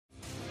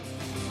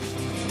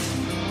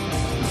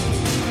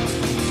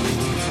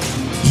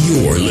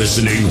You're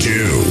listening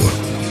to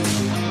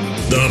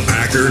the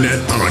Packernet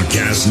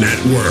Podcast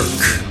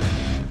Network.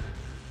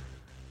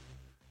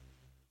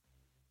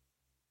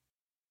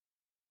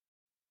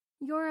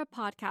 You're a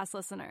podcast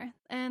listener,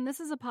 and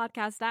this is a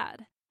podcast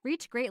ad.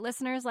 Reach great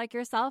listeners like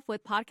yourself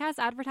with podcast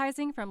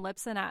advertising from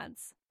Libsyn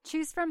Ads.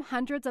 Choose from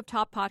hundreds of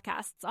top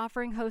podcasts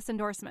offering host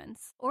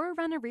endorsements, or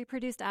run a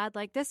reproduced ad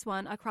like this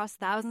one across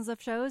thousands of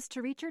shows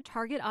to reach your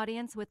target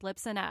audience with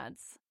Libsyn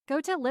Ads. Go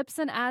to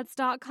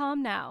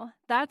libsynads.com now.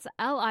 That's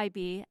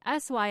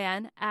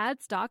LIBSYN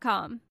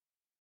ads.com.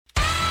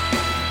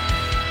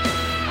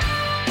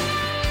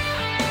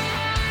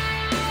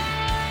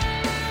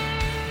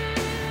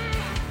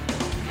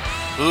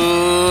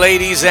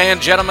 Ladies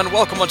and gentlemen,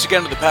 welcome once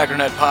again to the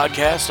Packernet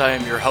Podcast. I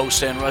am your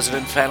host and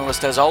resident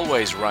fanalist, as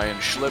always, Ryan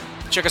Schlip.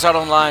 Check us out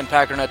online,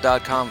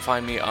 packernet.com.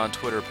 Find me on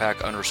Twitter,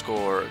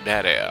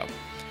 pack_daddy.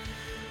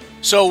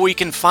 So we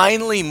can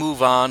finally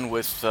move on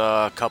with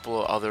a couple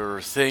of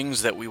other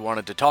things that we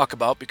wanted to talk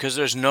about because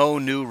there's no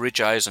new Rich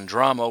Eisen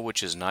drama,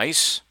 which is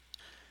nice.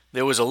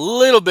 There was a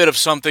little bit of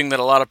something that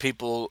a lot of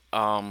people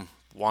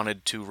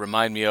wanted to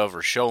remind me of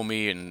or show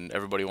me, and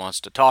everybody wants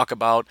to talk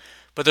about,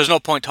 but there's no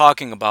point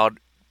talking about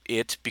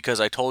it because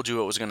I told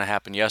you it was going to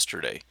happen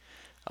yesterday.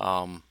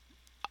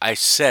 I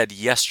said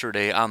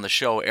yesterday on the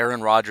show,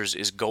 Aaron Rodgers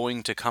is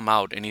going to come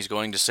out and he's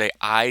going to say,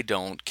 I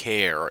don't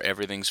care,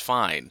 everything's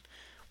fine.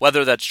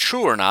 Whether that's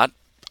true or not,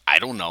 I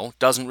don't know,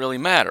 doesn't really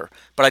matter.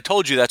 But I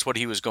told you that's what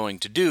he was going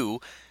to do,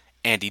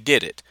 and he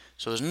did it.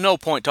 So there's no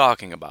point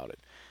talking about it.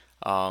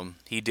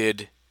 He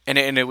did, and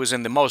it was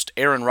in the most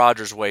Aaron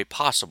Rodgers way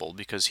possible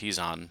because he's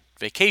on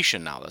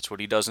vacation now. That's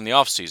what he does in the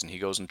offseason. He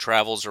goes and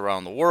travels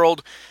around the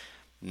world.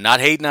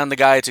 Not hating on the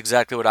guy, it's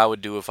exactly what I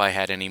would do if I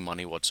had any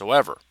money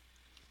whatsoever.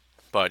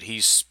 But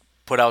he's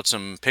put out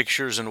some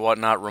pictures and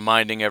whatnot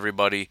reminding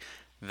everybody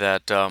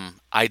that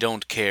I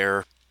don't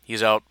care.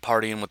 He's out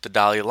partying with the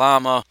Dalai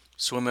Lama,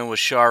 swimming with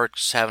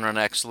sharks, having an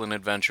excellent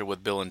adventure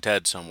with Bill and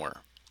Ted somewhere.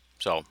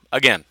 So,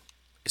 again,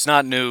 it's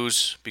not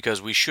news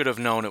because we should have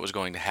known it was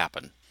going to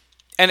happen.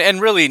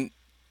 And really,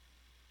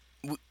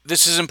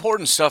 this is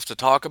important stuff to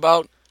talk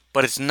about,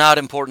 but it's not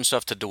important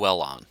stuff to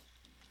dwell on.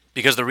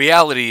 Because the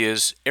reality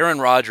is,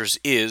 Aaron Rodgers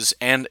is,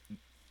 and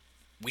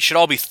we should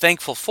all be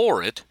thankful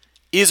for it,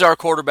 is our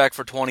quarterback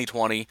for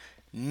 2020.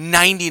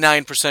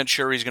 99%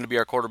 sure he's going to be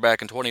our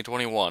quarterback in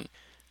 2021.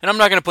 And I'm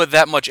not going to put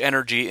that much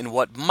energy in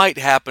what might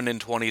happen in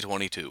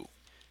 2022,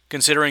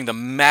 considering the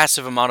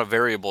massive amount of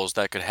variables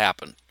that could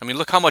happen. I mean,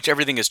 look how much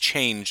everything has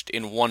changed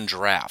in one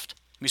draft.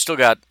 We still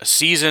got a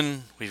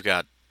season, we've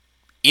got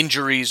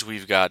injuries,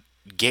 we've got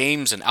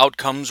games and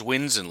outcomes,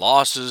 wins and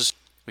losses,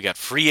 we got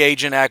free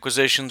agent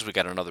acquisitions, we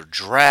got another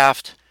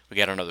draft, we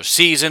got another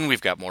season,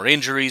 we've got more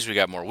injuries, we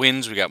got more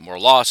wins, we got more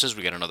losses,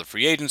 we got another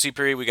free agency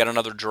period, we got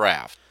another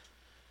draft.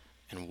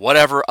 And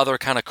whatever other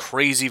kind of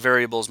crazy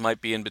variables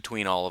might be in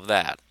between all of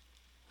that.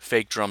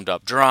 Fake drummed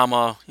up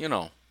drama,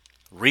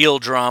 real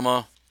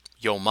drama,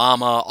 yo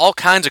mama, all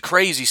kinds of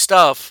crazy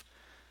stuff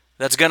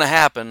that's going to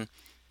happen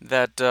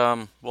that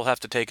we'll have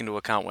to take into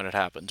account when it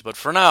happens. But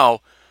for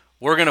now,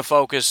 we're going to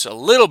focus a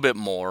little bit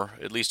more,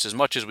 at least as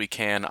much as we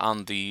can,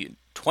 on the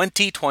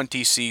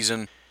 2020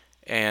 season.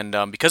 And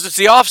because it's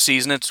the off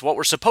season, it's what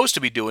we're supposed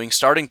to be doing,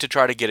 starting to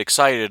try to get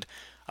excited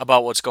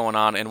about what's going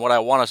on. And what I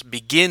want to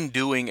begin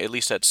doing, at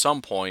least at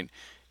some point,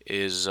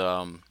 is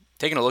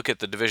taking a look at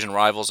the division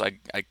rivals.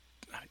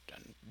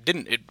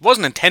 It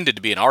wasn't intended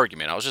to be an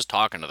argument. I was just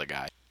talking to the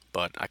guy.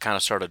 But I kind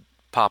of started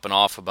popping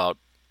off about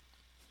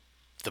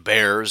the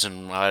Bears,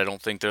 and I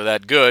don't think they're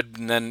that good.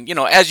 And then,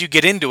 as you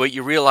get into it,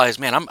 you realize,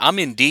 man, I'm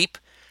in deep,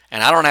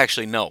 and I don't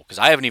actually know, because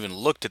I haven't even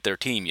looked at their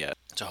team yet.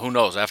 So who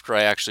knows? After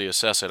I actually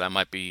assess it, I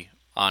might be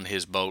on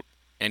his boat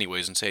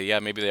anyways and say, yeah,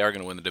 maybe they are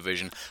going to win the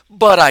division.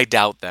 But I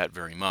doubt that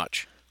very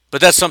much.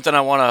 But that's something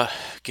I want to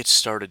get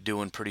started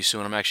doing pretty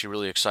soon. I'm actually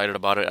really excited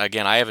about it.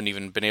 Again, I haven't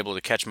even been able to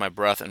catch my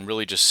breath and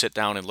really just sit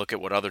down and look at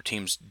what other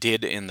teams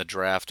did in the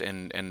draft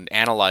and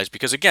analyze.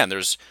 Because, again,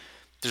 there's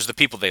the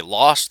people they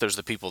lost, there's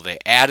the people they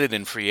added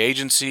in free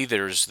agency,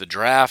 there's the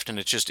draft, and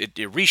it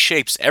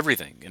reshapes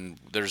everything. And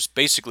there's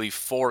basically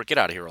 4, get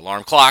out of here,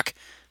 alarm clock,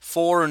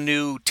 4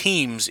 new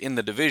teams in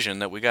the division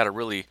that we got to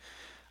really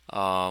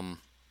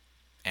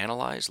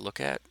analyze, look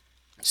at,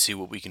 see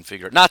what we can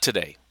figure out. Not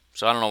today.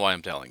 So I don't know why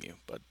I'm telling you,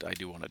 but I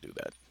do want to do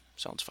that.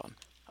 Sounds fun.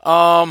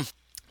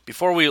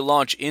 Before we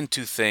launch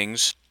into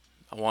things,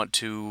 I want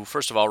to,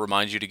 first of all,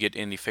 remind you to get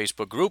in the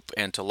Facebook group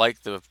and to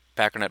like the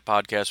Packernet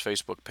Podcast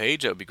Facebook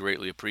page. That would be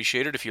greatly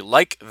appreciated. If you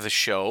like the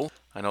show,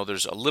 I know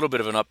there's a little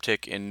bit of an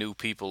uptick in new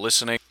people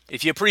listening.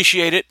 If you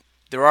appreciate it,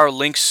 there are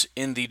links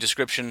in the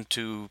description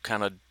to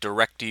kind of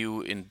direct you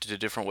into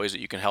different ways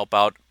that you can help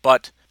out,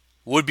 but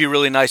would be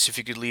really nice if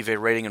you could leave a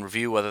rating and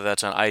review, whether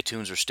that's on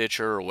iTunes or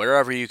Stitcher or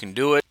wherever you can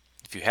do it.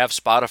 If you have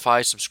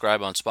Spotify,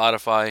 subscribe on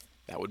Spotify.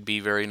 That would be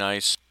very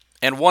nice.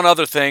 And one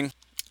other thing,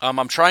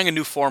 I'm trying a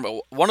new form.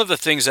 One of the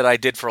things that I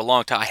did for a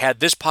long time, I had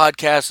this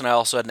podcast and I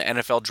also had an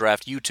NFL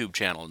Draft YouTube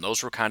channel. And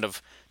those were kind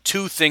of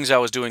 2 things I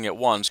was doing at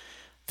once.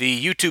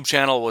 The YouTube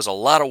channel was a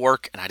lot of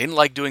work, and I didn't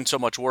like doing so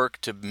much work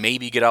to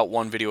maybe get out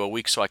one video a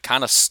week, so I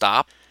kind of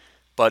stopped.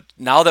 But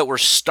now that we're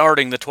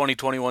starting the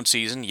 2021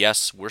 season,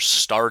 yes, we're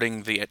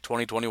starting the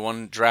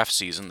 2021 draft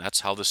season.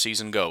 That's how the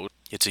season goes.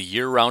 It's a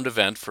year-round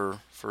event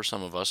for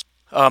some of us.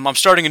 I'm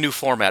starting a new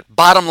format.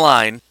 Bottom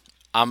line,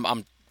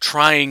 I'm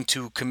trying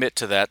to commit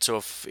to that. So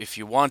if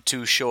you want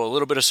to show a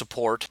little bit of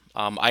support,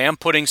 I am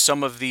putting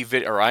some of the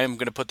I am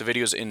going to put the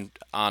videos in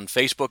on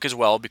Facebook as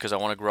well because I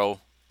want to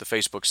grow the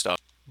Facebook stuff.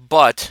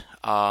 But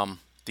the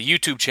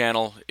YouTube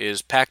channel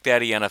is Pack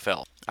Daddy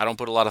NFL. I don't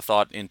put a lot of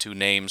thought into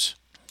names,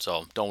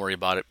 so don't worry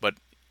about it. But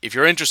if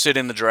you're interested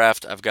in the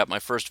draft, I've got my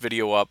first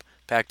video up,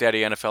 Pack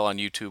Daddy NFL on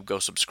YouTube. Go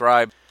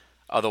subscribe.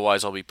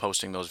 Otherwise, I'll be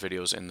posting those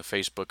videos in the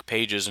Facebook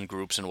pages and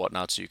groups and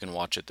whatnot, so you can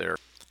watch it there.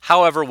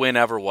 However,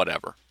 whenever,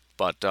 whatever.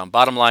 But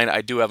bottom line,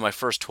 I do have my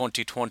first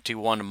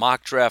 2021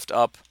 mock draft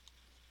up,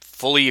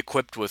 fully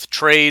equipped with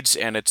trades,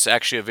 and it's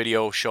actually a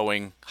video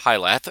showing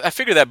highlights. I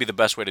figured that'd be the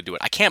best way to do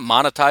it. I can't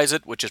monetize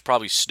it, which is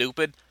probably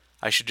stupid.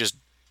 I should just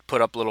put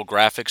up little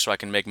graphics so I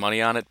can make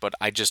money on it, but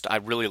I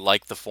really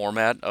like the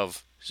format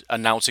of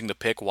announcing the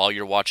pick while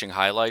you're watching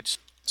highlights.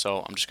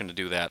 So I'm just going to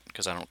do that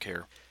because I don't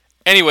care.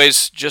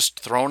 Anyways, just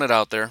throwing it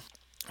out there.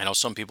 I know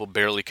some people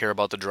barely care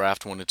about the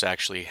draft when it's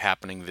actually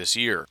happening this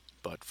year,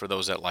 but for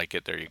those that like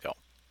it, there you go.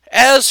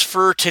 As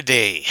for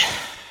today,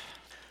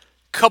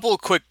 couple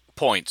of quick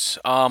points.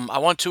 I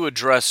want to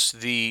address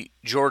the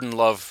Jordan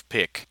Love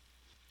pick.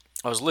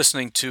 I was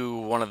listening to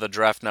one of the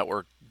Draft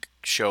Network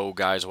show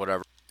guys,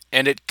 whatever,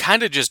 and it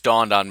kind of just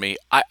dawned on me.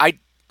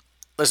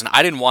 Listen,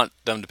 I didn't want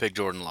them to pick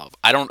Jordan Love.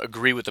 I don't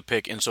agree with the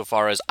pick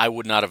insofar as I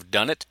would not have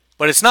done it.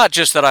 But it's not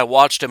just that I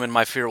watched him and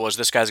my fear was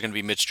this guy's going to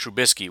be Mitch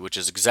Trubisky, which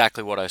is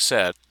exactly what I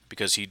said,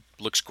 because he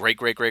looks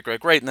great,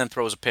 and then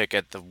throws a pick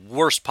at the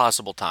worst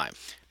possible time.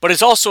 But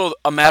it's also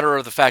a matter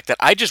of the fact that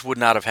I just would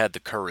not have had the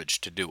courage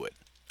to do it.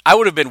 I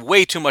would have been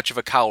way too much of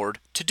a coward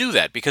to do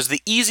that, because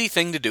the easy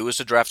thing to do is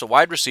to draft a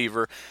wide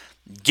receiver,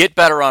 get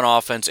better on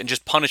offense, and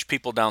just punish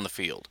people down the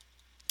field.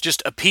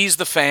 Just appease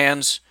the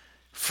fans,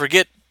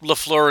 forget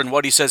LaFleur and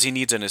what he says he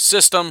needs in his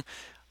system.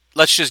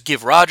 Let's just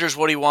give Rodgers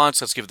what he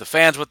wants. Let's give the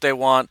fans what they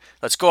want.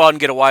 Let's go out and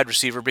get a wide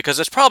receiver because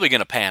it's probably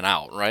going to pan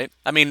out, right?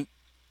 I mean,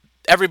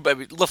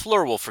 everybody,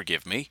 LaFleur will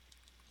forgive me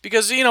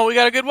because, we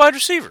got a good wide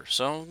receiver.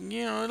 So,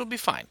 it'll be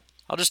fine.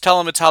 I'll just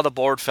tell him it's how the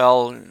board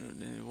fell,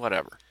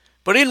 whatever.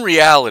 But in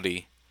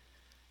reality,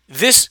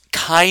 this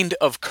kind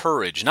of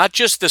courage, not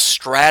just the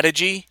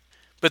strategy,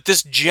 but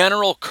this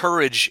general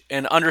courage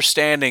and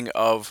understanding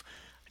of,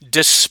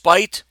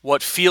 despite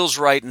what feels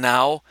right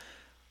now,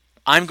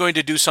 I'm going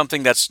to do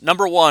something that's,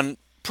 number one,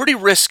 pretty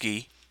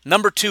risky.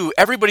 Number two,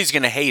 everybody's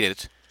going to hate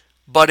it,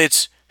 but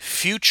it's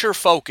future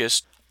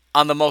focused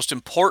on the most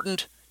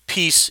important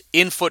piece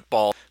in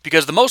football.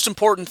 Because the most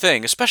important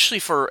thing, especially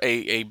for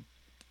a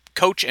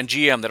coach and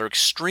GM that are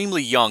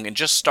extremely young and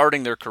just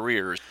starting their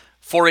careers,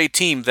 for a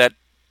team that,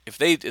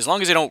 as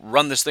long as they don't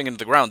run this thing into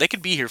the ground, they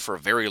could be here for a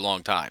very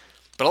long time.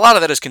 But a lot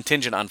of that is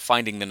contingent on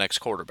finding the next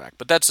quarterback.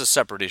 But that's a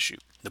separate issue.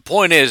 The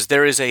point is,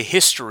 there is a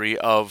history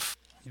of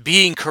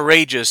being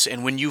courageous,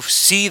 and when you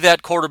see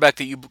that quarterback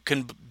that you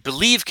can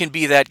believe can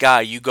be that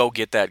guy, you go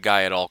get that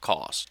guy at all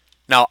costs.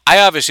 Now, I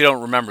obviously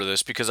don't remember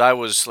this because I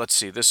was,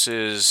 this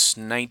is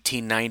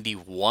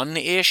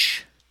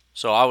 1991-ish,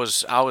 so I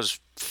was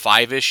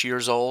 5-ish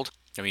years old.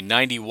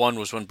 91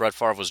 was when Brett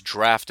Favre was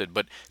drafted,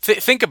 but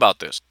think about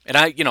this.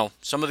 And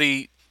some of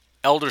the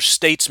elder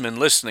statesmen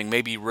listening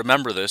maybe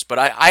remember this, but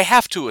I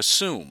have to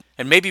assume,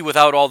 and maybe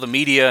without all the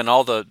media and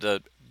all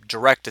the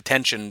direct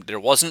attention,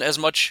 there wasn't as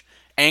much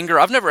anger.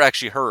 I've never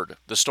actually heard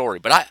the story,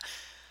 but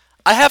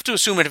I have to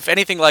assume that if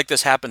anything like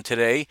this happened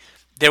today,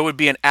 there would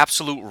be an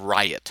absolute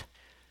riot.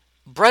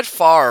 Brett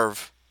Favre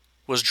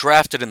was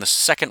drafted in the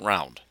second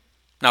round.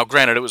 Now,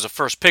 granted, it was the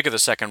first pick of the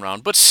second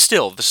round, but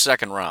still the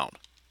second round.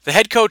 The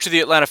head coach of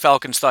the Atlanta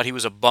Falcons thought he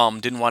was a bum,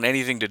 didn't want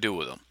anything to do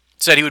with him.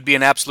 Said he would be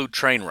an absolute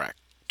train wreck.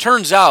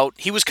 Turns out,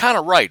 he was kind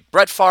of right.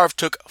 Brett Favre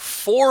took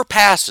 4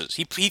 passes.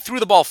 He threw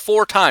the ball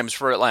 4 times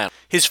for Atlanta.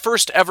 His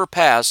first ever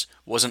pass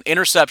was an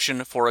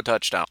interception for a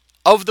touchdown.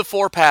 Of the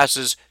 4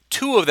 passes,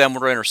 2 of them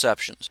were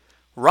interceptions.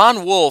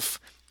 Ron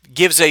Wolf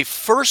gives a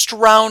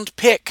first-round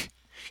pick.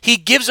 He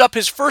gives up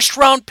his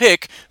first-round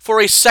pick for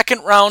a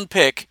second-round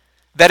pick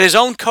that his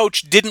own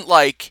coach didn't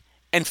like,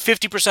 and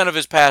 50% of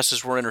his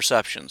passes were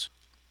interceptions.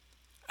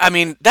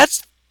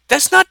 That's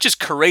not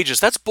just courageous.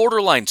 That's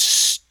borderline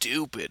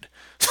stupid.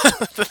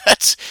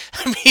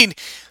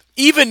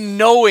 Even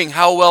knowing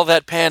how well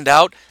that panned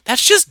out,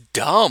 that's just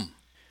dumb.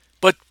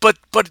 But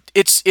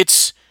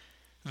it's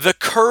the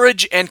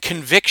courage and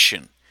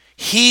conviction.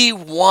 He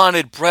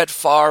wanted Brett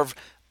Favre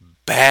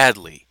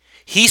badly.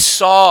 He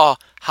saw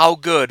how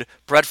good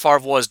Brett Favre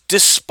was,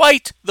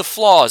 despite the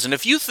flaws. And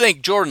if you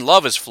think Jordan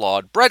Love is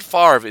flawed, Brett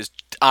Favre is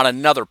on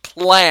another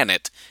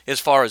planet as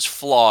far as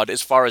flawed,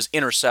 as far as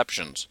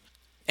interceptions.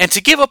 And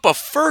to give up a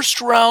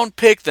first-round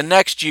pick the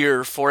next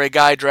year for a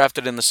guy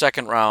drafted in the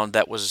second round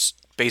that was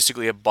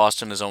basically a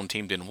bust and his own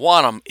team didn't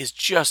want him is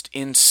just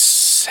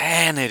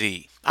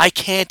insanity. I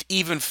can't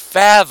even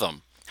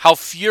fathom how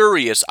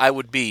furious I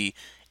would be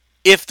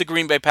if the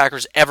Green Bay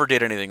Packers ever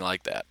did anything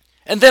like that.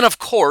 And then, of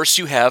course,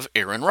 you have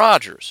Aaron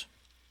Rodgers.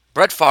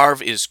 Brett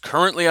Favre is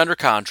currently under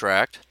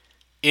contract.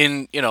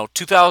 In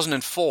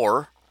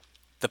 2004,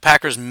 the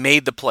Packers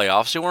made the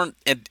playoffs. They weren't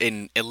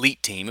an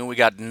elite team, and we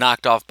got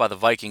knocked off by the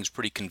Vikings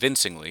pretty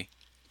convincingly.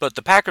 But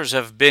the Packers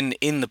have been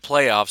in the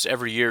playoffs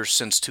every year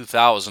since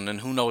 2000,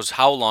 and who knows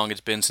how long it's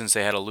been since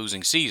they had a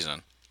losing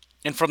season.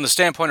 And from the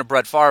standpoint of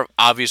Brett Favre,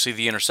 obviously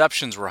the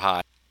interceptions were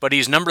high. But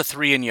he's number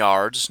 3 in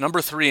yards,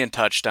 number 3 in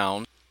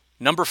touchdowns,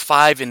 number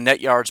 5 in net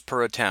yards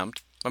per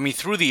attempt. I mean,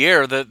 through the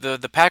air,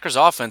 the Packers'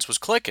 offense was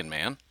clicking,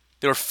 man.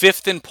 They were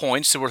 5th in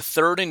points. They were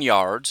 3rd in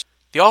yards.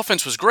 The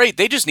offense was great.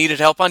 They just needed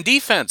help on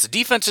defense. The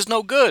defense is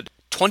no good.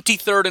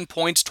 23rd in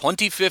points,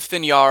 25th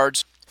in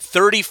yards,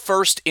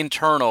 31st in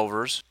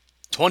turnovers,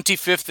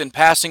 25th in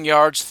passing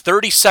yards,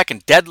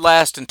 32nd, dead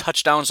last in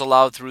touchdowns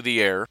allowed through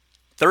the air,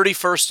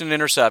 31st in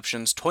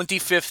interceptions,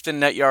 25th in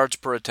net yards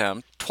per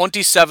attempt,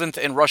 27th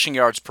in rushing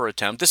yards per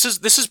attempt. This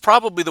is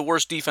probably the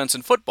worst defense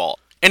in football.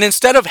 And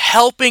instead of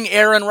helping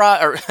Aaron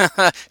Rodgers,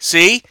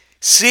 see?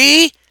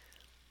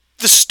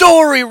 The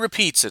story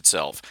repeats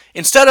itself.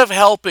 Instead of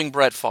helping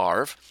Brett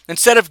Favre,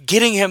 instead of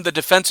getting him the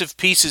defensive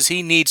pieces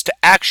he needs to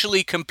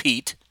actually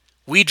compete,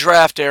 we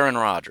draft Aaron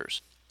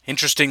Rodgers.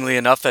 Interestingly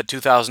enough, that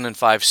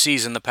 2005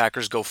 season, the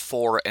Packers go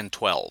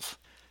 4-12.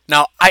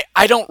 Now,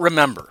 I don't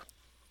remember.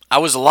 I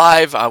was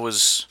alive.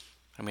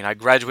 I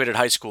graduated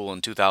high school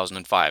in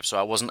 2005, so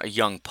I wasn't a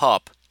young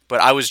pup. But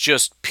I was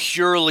just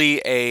purely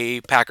a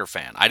Packer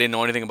fan. I didn't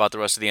know anything about the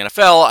rest of the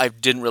NFL. I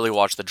didn't really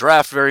watch the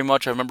draft very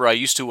much. I remember I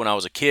used to when I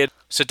was a kid,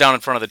 sit down in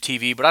front of the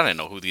TV, but I didn't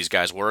know who these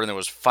guys were. And there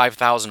was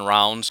 5,000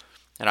 rounds,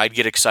 and I'd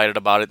get excited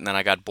about it, and then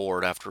I got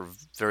bored after a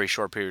very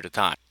short period of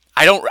time.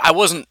 I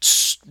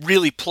wasn't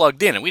really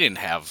plugged in, and we didn't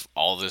have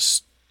all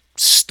this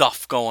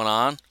stuff going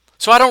on.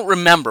 So I don't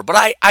remember,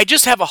 but I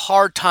just have a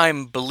hard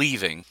time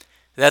believing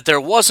that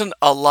there wasn't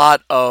a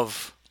lot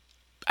of,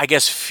 I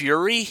guess,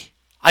 fury.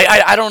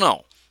 I don't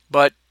know.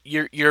 But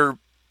you're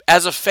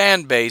as a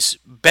fan base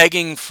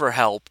begging for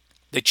help.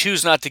 They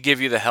choose not to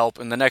give you the help,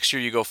 and the next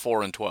year you go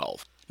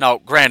 4-12. Now,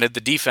 granted, the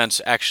defense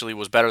actually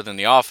was better than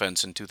the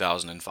offense in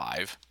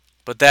 2005,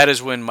 but that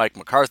is when Mike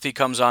McCarthy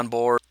comes on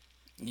board.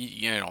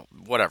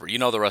 Whatever. You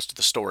know the rest of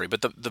the story.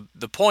 But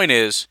the point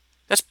is,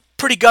 that's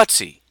pretty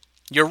gutsy.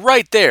 You're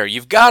right there.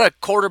 You've got a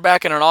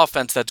quarterback and an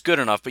offense that's good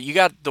enough, but you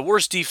got the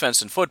worst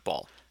defense in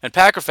football. And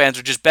Packer fans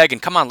are just begging,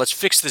 come on, let's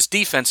fix this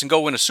defense and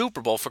go win a Super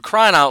Bowl, for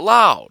crying out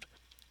loud.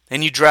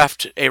 And you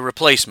draft a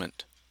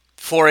replacement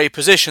for a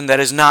position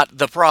that is not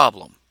the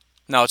problem.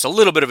 Now, it's a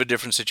little bit of a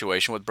different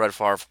situation with Brett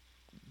Favre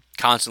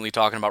constantly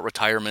talking about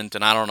retirement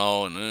and I don't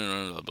know, and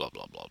blah,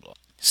 blah, blah, blah.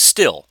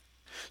 Still.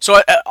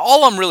 So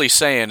all I'm really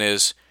saying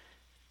is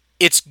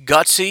it's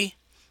gutsy.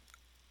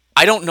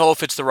 I don't know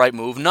if it's the right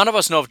move. None of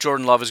us know if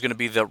Jordan Love is going to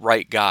be the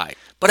right guy.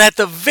 But at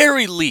the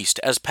very least,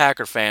 as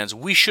Packer fans,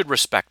 we should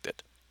respect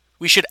it.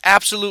 We should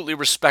absolutely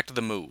respect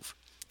the move.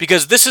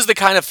 Because this is the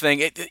kind of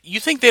thing, you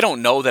think they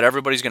don't know that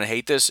everybody's going to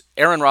hate this?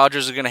 Aaron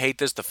Rodgers is going to hate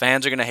this. The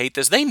fans are going to hate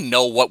this. They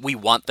know what we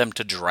want them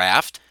to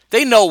draft.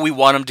 They know we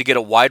want them to get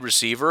a wide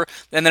receiver.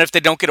 And then if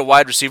they don't get a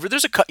wide receiver,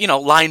 there's a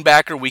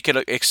linebacker, we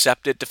could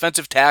accept it.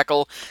 Defensive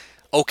tackle,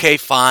 okay,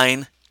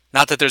 fine.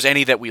 Not that there's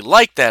any that we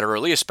like that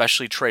early,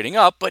 especially trading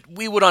up, but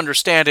we would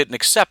understand it and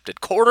accept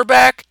it.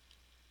 Quarterback?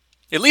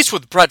 At least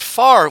with Brett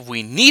Favre,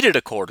 we needed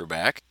a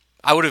quarterback.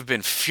 I would have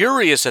been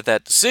furious at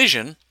that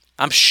decision.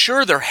 I'm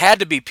sure there had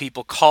to be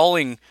people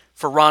calling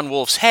for Ron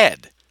Wolf's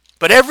head.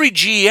 But every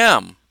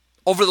GM,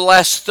 over the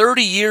last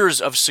 30 years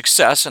of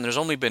success, and there's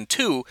only been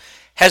 2,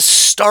 has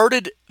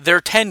started their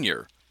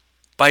tenure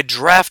by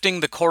drafting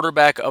the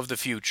quarterback of the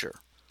future.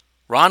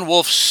 Ron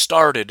Wolf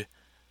started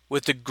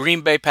with the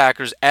Green Bay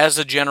Packers as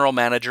a general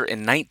manager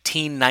in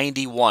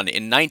 1991.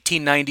 In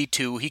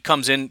 1992, he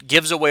comes in,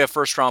 gives away a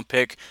first-round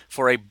pick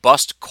for a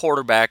bust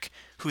quarterback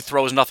who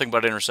throws nothing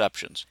but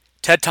interceptions.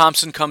 Ted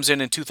Thompson comes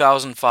in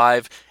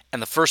 2005,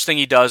 and the first thing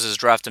he does is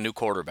draft a new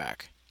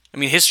quarterback. I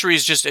mean, history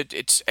is just,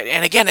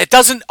 and again, it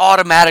doesn't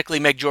automatically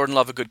make Jordan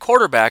Love a good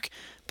quarterback,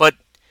 but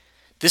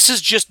this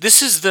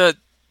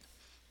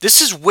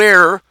is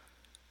where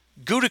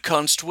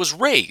Gutekunst was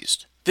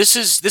raised. This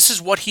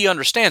is what he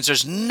understands.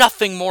 There's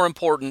nothing more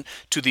important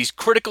to the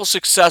critical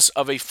success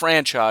of a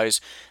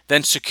franchise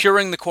than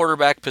securing the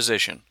quarterback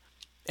position.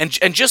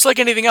 And just like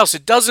anything else,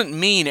 it doesn't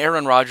mean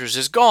Aaron Rodgers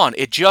is gone.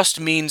 It just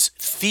means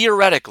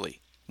theoretically.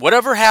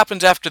 Whatever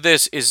happens after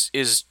this is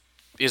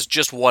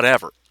just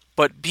whatever.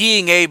 But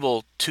being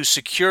able to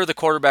secure the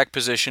quarterback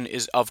position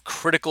is of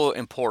critical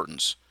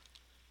importance.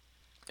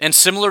 And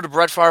similar to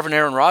Brett Favre and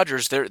Aaron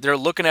Rodgers, they're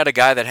looking at a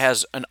guy that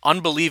has an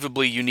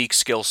unbelievably unique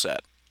skill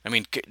set. I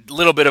mean, a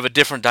little bit of a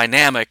different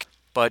dynamic,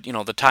 but,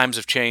 the times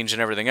have changed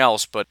and everything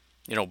else. But,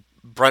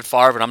 Brett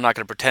Favre, and I'm not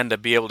going to pretend to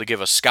be able to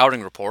give a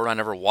scouting report. I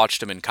never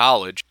watched him in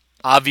college.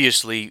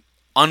 Obviously,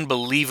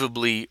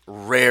 unbelievably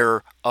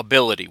rare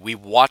ability. We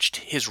watched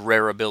his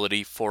rare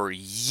ability for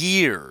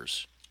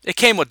years. It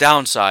came with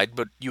downside,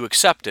 but you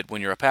accept it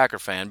when you're a Packer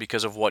fan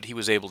because of what he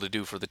was able to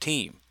do for the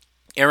team.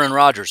 Aaron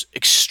Rodgers,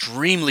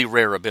 extremely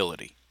rare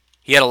ability.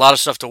 He had a lot of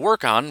stuff to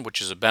work on,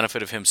 which is a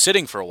benefit of him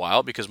sitting for a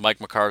while because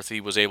Mike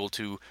McCarthy was able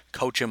to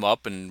coach him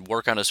up and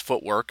work on his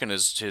footwork and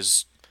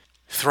his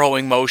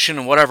throwing motion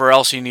and whatever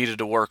else he needed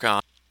to work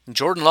on. And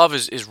Jordan Love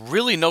is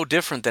really no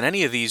different than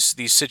any of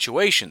these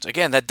situations.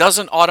 Again, that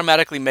doesn't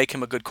automatically make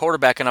him a good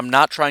quarterback, and I'm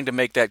not trying to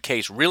make that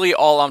case. Really,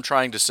 all I'm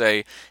trying to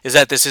say is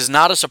that this is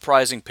not a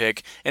surprising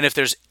pick, and if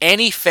there's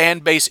any fan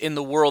base in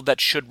the world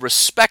that should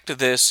respect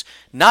this,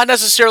 not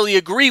necessarily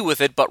agree with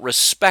it, but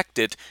respect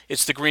it,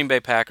 it's the Green Bay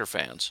Packer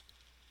fans.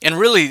 And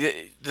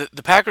really,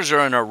 the Packers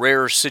are in a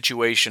rare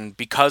situation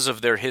because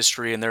of their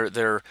history and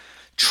their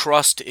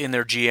trust in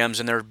their GMs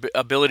and their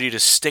ability to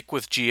stick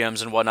with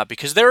GMs and whatnot,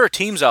 because there are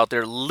teams out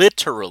there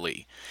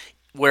literally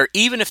where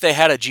even if they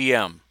had a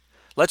GM,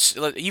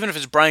 even if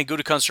it's Brian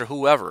Gutekunst or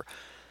whoever,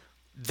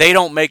 they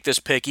don't make this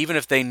pick even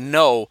if they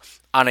know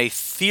on a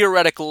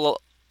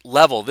theoretical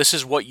level this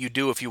is what you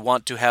do if you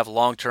want to have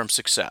long-term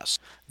success.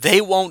 They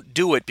won't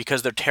do it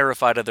because they're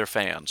terrified of their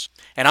fans.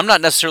 And I'm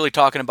not necessarily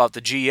talking about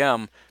the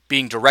GM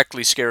being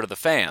directly scared of the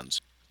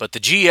fans, but the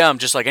GM,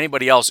 just like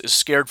anybody else, is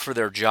scared for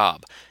their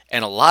job.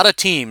 And a lot of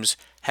teams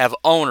have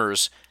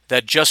owners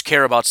that just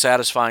care about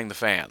satisfying the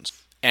fans.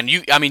 And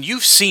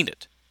you've seen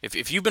it.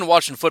 If you've been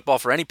watching football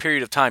for any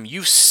period of time,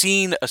 you've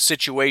seen a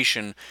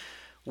situation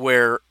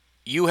where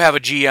you have a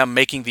GM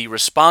making the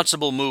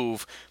responsible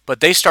move, but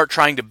they start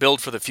trying to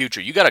build for the future.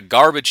 You got a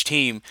garbage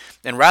team,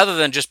 and rather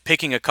than just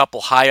picking a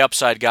couple high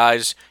upside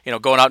guys,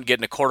 going out and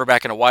getting a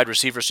quarterback and a wide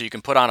receiver so you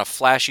can put on a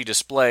flashy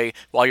display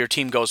while your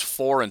team goes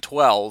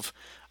 4-12,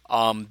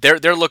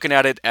 they're looking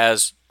at it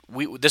as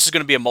this is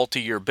going to be a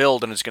multi-year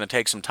build and it's going to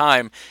take some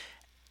time.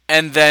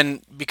 And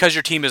then because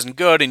your team isn't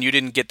good and you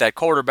didn't get that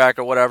quarterback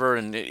or whatever,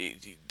 and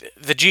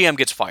the GM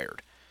gets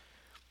fired.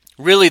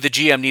 Really, the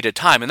GM needed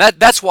time. And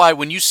that's why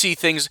when you see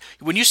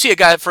a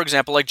guy, for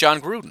example, like John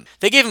Gruden,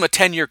 they gave him a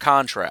 10-year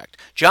contract.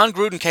 John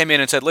Gruden came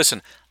in and said,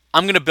 listen,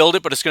 I'm going to build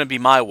it, but it's going to be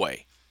my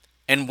way.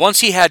 And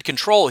once he had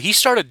control, he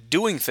started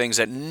doing things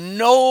that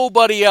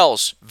nobody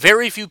else,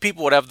 very few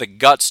people would have the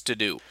guts to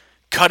do.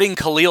 Cutting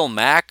Khalil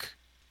Mack,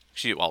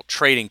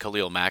 trading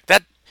Khalil Mack,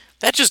 that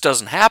just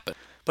doesn't happen.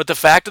 But the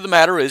fact of the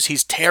matter is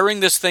he's tearing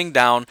this thing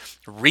down,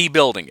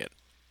 rebuilding it.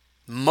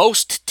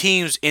 Most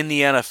teams in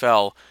the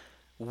NFL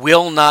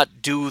will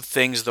not do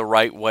things the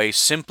right way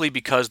simply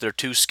because they're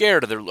too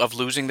scared of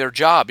losing their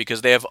job,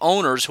 because they have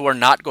owners who are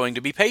not going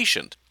to be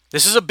patient.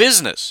 This is a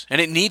business,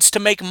 and it needs to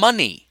make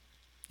money.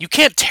 You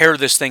can't tear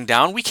this thing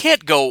down. We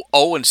can't go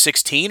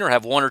 0-16 or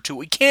have 1 or 2.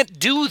 We can't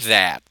do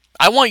that.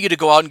 I want you to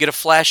go out and get a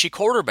flashy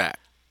quarterback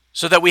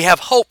so that we have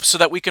hope, so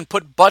that we can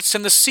put butts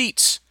in the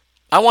seats.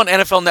 I want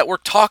NFL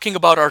Network talking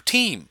about our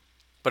team.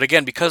 But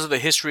again, because of the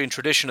history and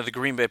tradition of the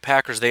Green Bay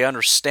Packers, they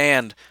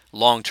understand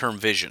long-term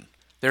vision.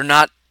 They're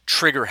not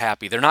trigger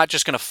happy. They're not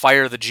just going to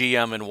fire the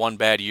GM in one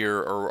bad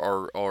year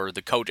or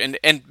the coach,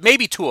 and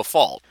maybe to a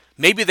fault.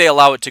 Maybe they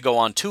allow it to go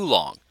on too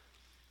long.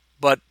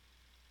 But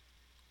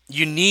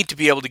you need to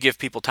be able to give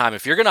people time.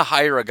 If you're going to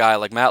hire a guy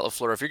like Matt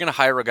LaFleur, if you're going to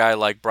hire a guy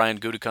like Brian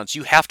Gutekunst,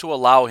 you have to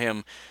allow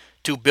him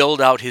to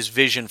build out his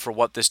vision for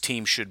what this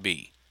team should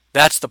be.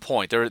 That's the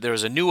point.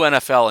 There's a new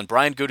NFL, and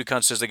Brian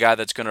Gutekunst is the guy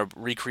that's going to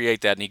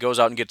recreate that, and he goes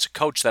out and gets a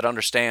coach that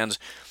understands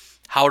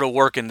how to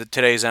work in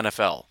today's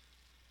NFL.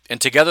 And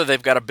together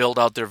they've got to build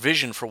out their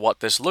vision for what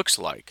this looks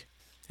like.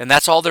 And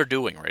that's all they're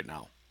doing right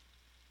now.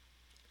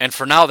 And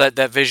for now,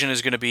 that vision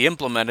is going to be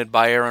implemented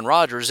by Aaron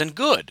Rodgers, and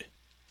good.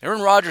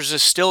 Aaron Rodgers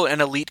is still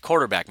an elite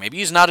quarterback. Maybe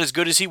he's not as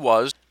good as he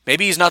was.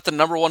 Maybe he's not the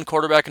number one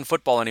quarterback in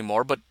football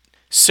anymore, but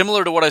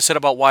similar to what I said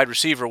about wide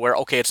receiver, where,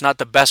 okay, it's not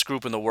the best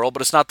group in the world,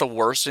 but it's not the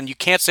worst, and you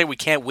can't say we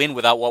can't win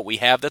without what we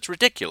have. That's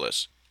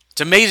ridiculous.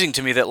 It's amazing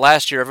to me that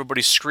last year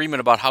everybody's screaming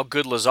about how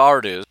good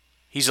Lazard is.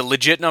 He's a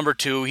legit number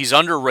 2. He's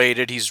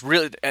underrated. He's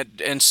really,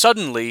 and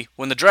suddenly,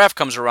 when the draft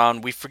comes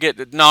around, we forget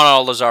that,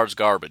 no, Lazard's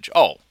garbage.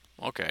 Oh,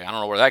 okay, I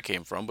don't know where that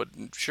came from, but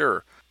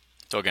sure.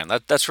 So again,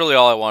 that's really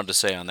all I wanted to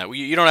say on that.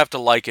 You don't have to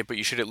like it, but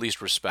you should at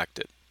least respect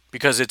it,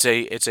 because it's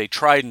a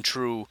tried and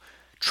true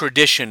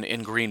tradition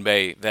in Green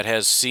Bay that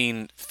has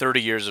seen 30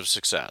 years of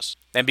success.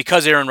 And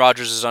because Aaron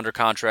Rodgers is under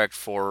contract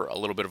for a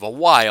little bit of a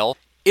while,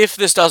 if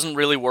this doesn't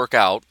really work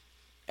out,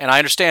 and I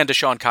understand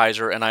DeShone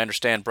Kizer and I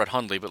understand Brett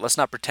Hundley, but let's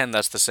not pretend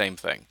that's the same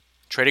thing.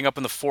 Trading up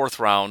in the 4th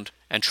round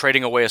and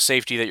trading away a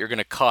safety that you're going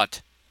to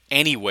cut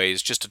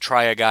anyways just to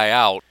try a guy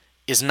out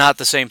is not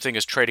the same thing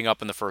as trading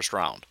up in the 1st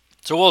round.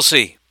 So we'll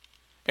see.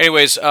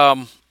 Anyways,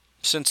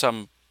 since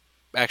I'm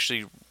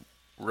actually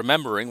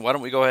remembering, why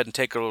don't we go ahead and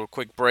take a little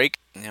quick break,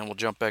 and we'll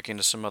jump back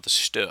into some other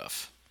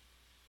stuff.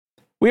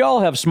 We all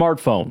have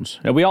smartphones,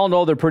 and we all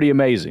know they're pretty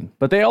amazing,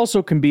 but they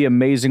also can be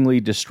amazingly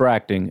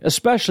distracting,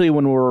 especially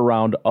when we're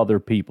around other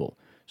people.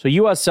 So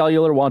US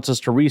Cellular wants us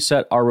to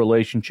reset our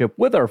relationship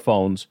with our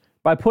phones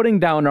by putting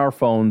down our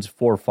phones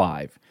for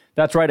 $5.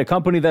 That's right, a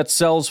company that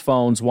sells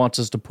phones wants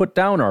us to put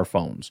down our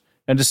phones.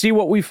 And to see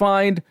what we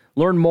find,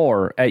 learn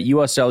more at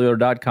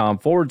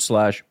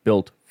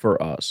uscellular.com/built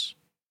for us.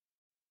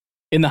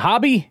 In the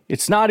hobby,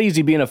 it's not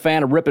easy being a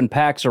fan of ripping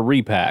packs or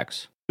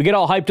repacks. We get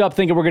all hyped up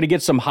thinking we're going to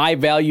get some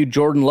high-value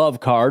Jordan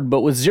Love card,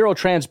 but with zero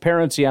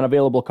transparency on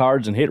available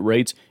cards and hit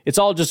rates, it's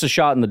all just a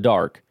shot in the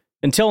dark.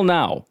 Until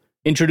now.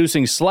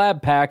 Introducing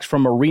Slab Packs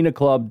from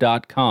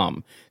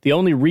ArenaClub.com, the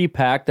only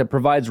repack that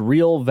provides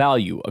real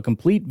value, a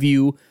complete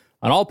view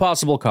on all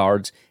possible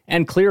cards,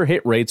 and clear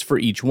hit rates for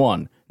each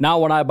one. Now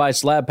when I buy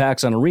Slab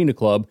Packs on Arena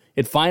Club,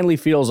 it finally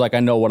feels like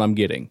I know what I'm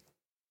getting.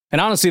 And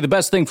honestly, the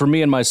best thing for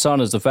me and my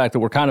son is the fact that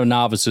we're kind of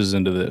novices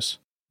into this.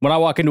 When I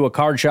walk into a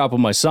card shop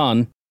with my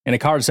son, and a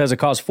card says it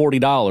costs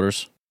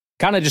 $40,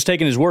 kind of just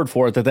taking his word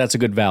for it that that's a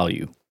good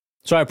value.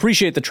 So I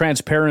appreciate the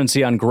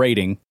transparency on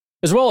grading,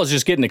 as well as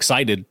just getting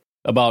excited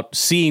about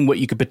seeing what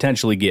you could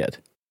potentially get.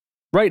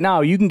 Right now,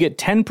 you can get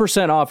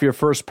 10% off your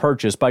first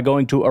purchase by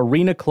going to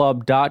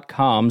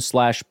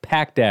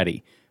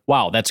arenaclub.com/packdaddy.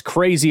 Wow, that's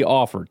crazy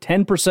offer.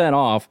 10%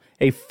 off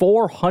a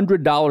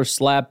 $400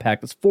 slab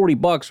pack. That's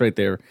 $40 right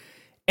there.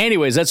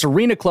 Anyways, that's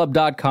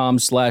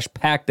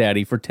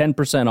arenaclub.com/packdaddy for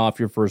 10% off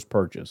your first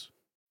purchase.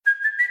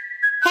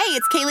 Hey,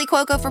 it's Kaylee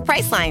Cuoco for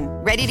Priceline.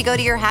 Ready to go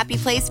to your happy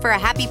place for a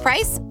happy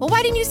price? Well,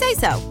 why didn't you say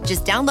so?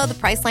 Just download the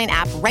Priceline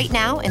app right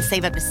now and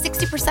save up to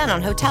 60%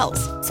 on hotels.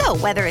 So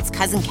whether it's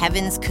Cousin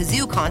Kevin's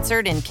Kazoo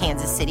Concert in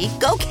Kansas City,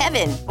 go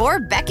Kevin, or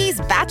Becky's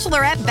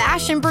Bachelorette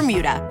Bash in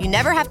Bermuda, you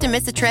never have to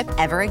miss a trip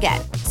ever again.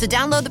 So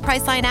download the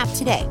Priceline app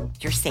today.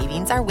 Your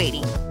savings are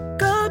waiting.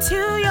 Go to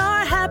your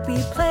happy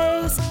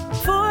place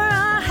for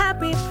a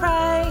happy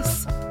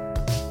price.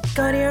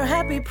 Go to your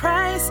happy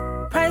price,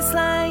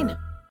 Priceline.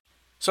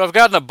 So I've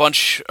gotten a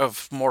bunch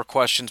of more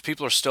questions.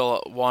 People are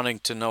still wanting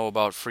to know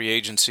about free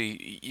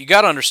agency. You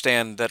got to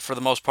understand that for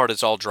the most part,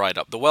 it's all dried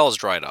up. The well is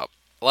dried up.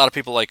 A lot of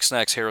people like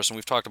Snacks Harrison.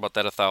 We've talked about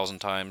that 1,000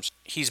 times.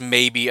 He's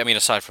maybe,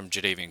 aside from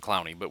Jadeveon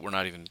Clowney, but we're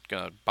not even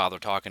going to bother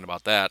talking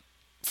about that.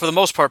 For the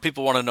most part,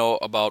 people want to know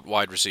about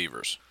wide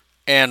receivers.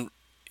 And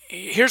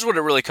here's what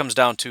it really comes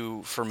down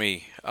to for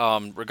me,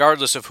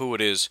 regardless of who it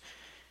is.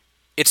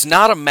 It's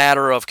not a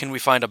matter of can we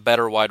find a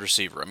better wide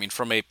receiver.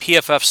 From a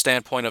PFF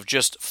standpoint of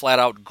just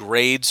flat-out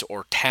grades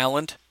or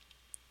talent,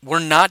 we're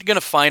not going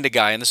to find a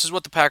guy, and this is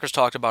what the Packers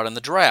talked about in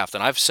the draft,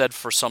 and I've said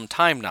for some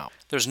time now.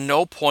 There's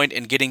no point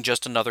in getting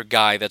just another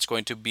guy that's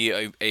going to be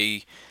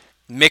a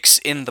mix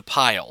in the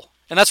pile.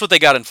 And that's what they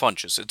got in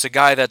Funchess. It's a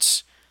guy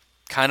that's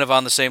kind of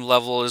on the same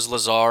level as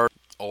Lazard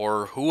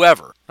or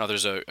whoever. Now,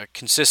 there's a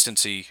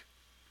consistency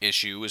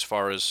issue as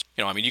far as,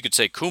 you could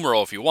say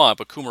Kumaro if you want,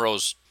 but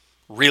Kumaro's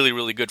really,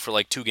 really good for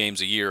like 2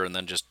 games a year and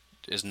then just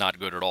is not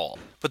good at all.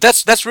 But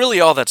that's really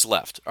all that's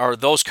left, are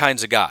those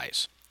kinds of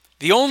guys.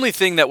 The only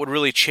thing that would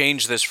really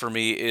change this for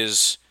me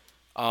is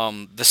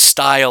the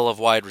style of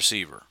wide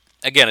receiver.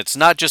 Again, it's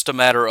not just a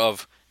matter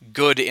of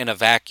good in a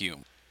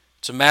vacuum.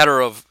 It's a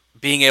matter of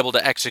being able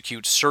to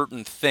execute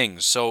certain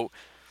things. So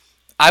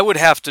I would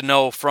have to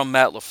know from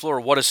Matt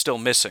LaFleur what is still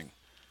missing.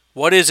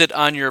 What is it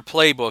on your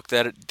playbook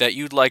that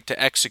you'd like to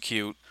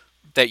execute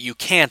that you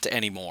can't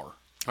anymore?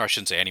 Or I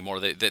shouldn't say anymore,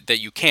 that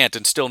you can't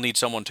and still need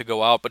someone to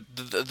go out. But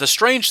the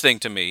strange thing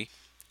to me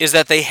is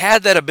that they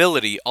had that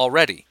ability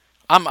already.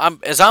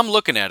 As I'm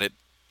looking at it,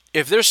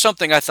 if there's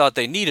something I thought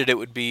they needed, it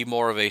would be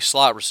more of a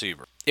slot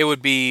receiver. It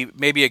would be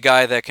maybe a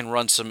guy that can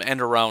run some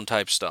end-around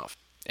type stuff.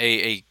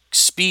 A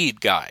speed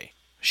guy.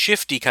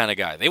 Shifty kind of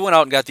guy. They went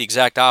out and got the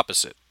exact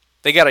opposite.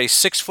 They got a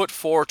 6'4",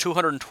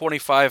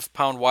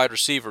 225-pound wide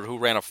receiver who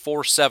ran a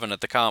 4.7 at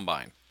the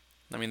combine.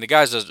 The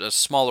guy's a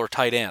smaller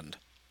tight end.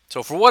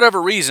 So for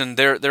whatever reason,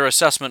 their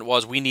assessment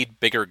was we need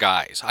bigger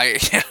guys. I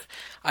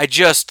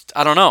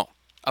don't know.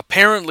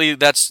 Apparently,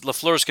 that's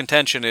LaFleur's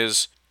contention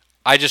is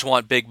I just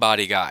want big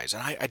body guys,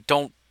 and I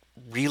don't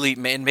really.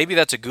 Man, maybe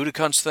that's a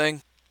Gutekunst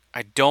thing.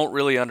 I don't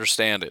really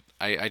understand it.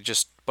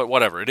 But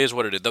whatever. It is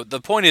what it is.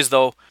 The point is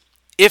though,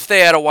 if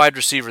they had a wide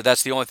receiver,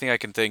 that's the only thing I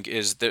can think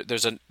is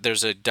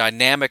there's a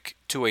dynamic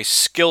to a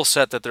skill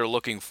set that they're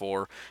looking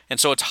for,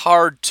 and so it's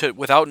hard to,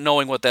 without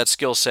knowing what that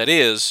skill set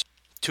is,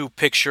 to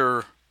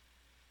picture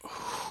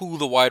who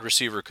the wide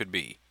receiver could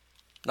be.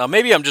 Now,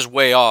 maybe I'm just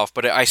way off,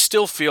 but I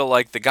still feel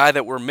like the guy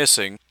that we're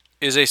missing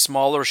is a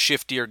smaller,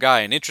 shiftier guy.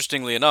 And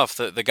interestingly enough,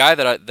 the guy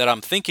that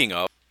I'm thinking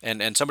of,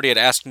 and somebody had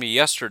asked me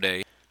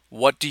yesterday,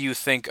 what do you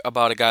think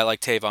about a guy like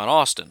Tavon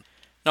Austin?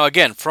 Now,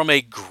 again, from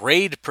a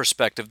grade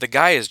perspective, the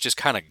guy is just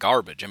kind of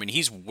garbage.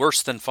 He's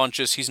worse than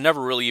Funchess. He's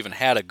never really even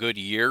had a good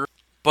year.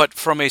 But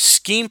from a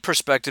scheme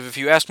perspective, if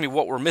you ask me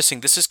what we're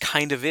missing, this is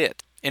kind of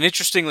it. And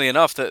interestingly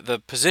enough,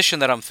 the position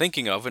that I'm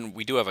thinking of, and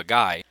we do have a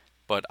guy,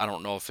 but I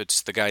don't know if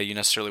it's the guy you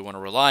necessarily want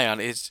to rely on.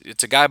 It's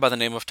a guy by the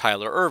name of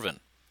Tyler Ervin.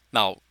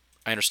 Now,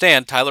 I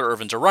understand Tyler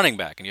Ervin's a running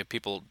back, and you have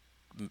people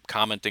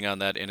commenting on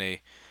that in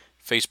a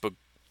Facebook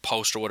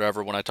post or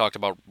whatever when I talked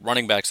about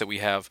running backs that we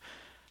have.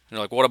 And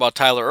they're like, what about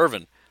Tyler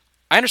Ervin?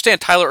 I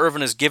understand Tyler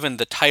Ervin is given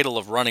the title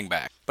of running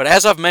back, but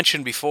as I've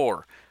mentioned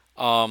before,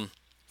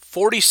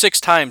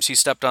 46 times he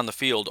stepped on the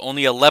field,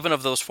 only 11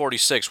 of those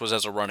 46 was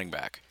as a running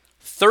back.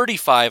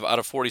 35 out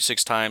of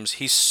 46 times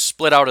he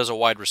split out as a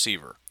wide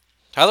receiver.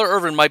 Tyler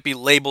Ervin might be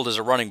labeled as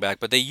a running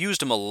back, but they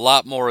used him a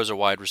lot more as a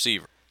wide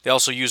receiver. They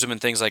also used him in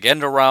things like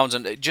end arounds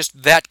and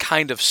just that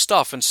kind of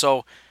stuff. And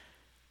so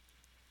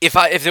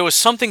if there was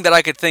something that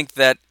I could think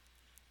that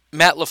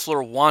Matt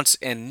LaFleur wants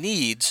and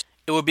needs,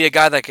 it would be a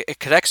guy that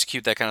could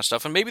execute that kind of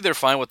stuff, and maybe they're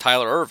fine with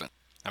Tyler Ervin.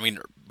 I mean,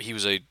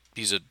 he's a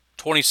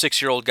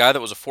 26-year-old guy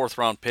that was a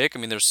 4th-round pick. I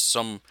mean, there's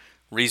some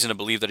reason to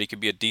believe that he could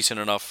be a decent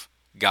enough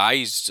guy.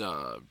 He's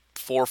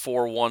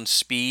 4.41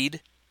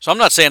 speed. So I'm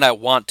not saying I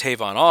want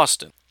Tavon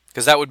Austin,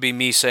 because that would be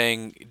me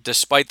saying,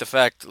 despite the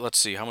fact, let's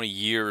see, how many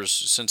years,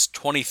 since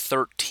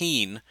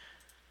 2013,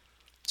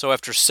 so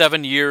after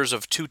 7 years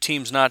of two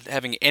teams not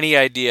having any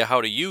idea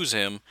how to use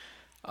him,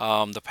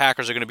 the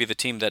Packers are going to be the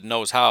team that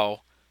knows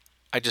how.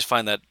 I just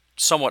find that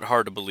somewhat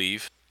hard to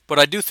believe. But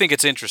I do think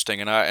it's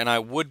interesting, and I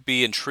would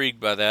be intrigued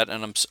by that,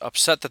 and I'm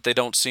upset that they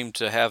don't seem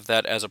to have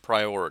that as a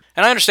priority.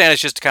 And I understand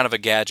it's just kind of a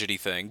gadgety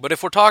thing, but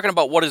if we're talking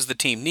about what does the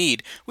team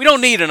need, we don't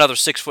need another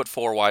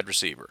 6'4" wide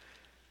receiver.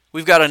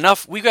 We've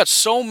got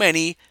so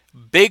many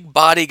big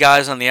body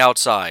guys on the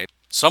outside,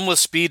 some with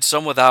speed,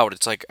 some without.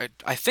 It's like,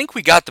 I think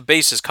we got the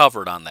bases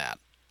covered on that.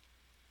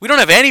 We don't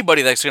have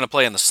anybody that's going to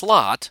play in the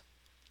slot,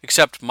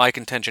 except my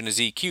contention is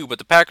EQ, but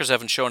the Packers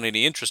haven't shown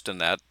any interest in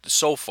that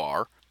so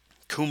far.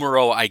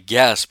 Kumaro, I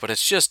guess, but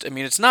it's just, I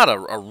mean, it's not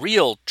a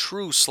real,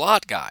 true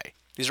slot guy.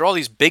 These are all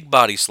these big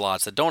body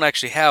slots that don't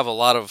actually have a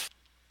lot of,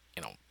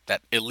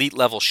 that elite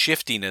level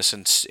shiftiness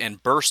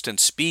and burst and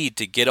speed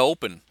to get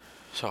open.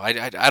 So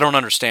I don't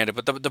understand it,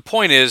 but the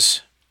point is,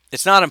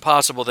 it's not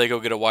impossible they go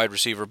get a wide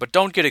receiver, but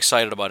don't get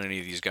excited about any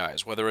of these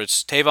guys. Whether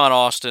it's Tavon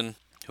Austin,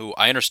 who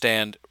I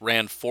understand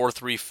ran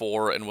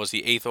 4.34 and was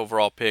the 8th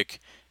overall pick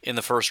in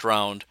the first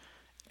round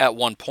at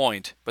one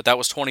point, but that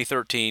was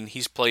 2013.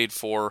 He's played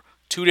for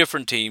 2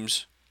 different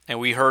teams, and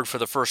we heard for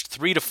the first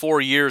 3 to 4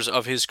 years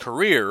of his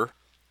career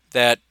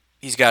that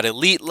he's got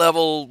elite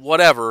level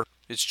whatever.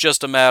 It's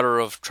just a matter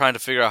of trying to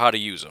figure out how to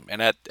use him.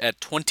 And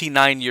at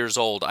 29 years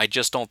old, I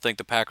just don't think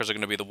the Packers are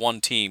going to be the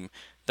one team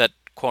that,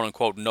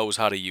 quote-unquote, knows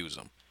how to use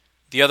him.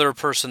 The other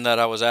person that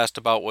I was asked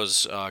about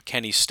was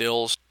Kenny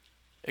Stills.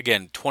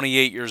 Again,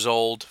 28 years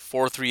old,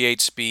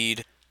 4.38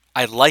 speed.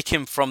 I like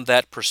him from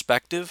that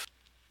perspective.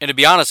 And to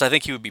be honest, I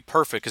think he would be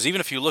perfect, because even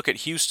if you look at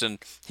Houston,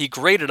 he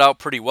graded out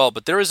pretty well,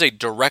 but there is a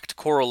direct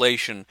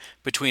correlation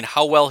between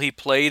how well he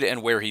played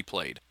and where he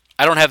played.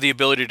 I don't have the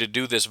ability to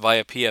do this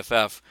via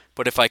PFF,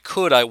 but if I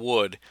could, I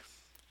would.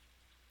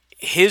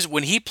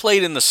 When he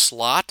played in the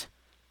slot,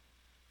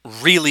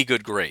 really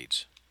good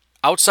grades.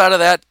 Outside of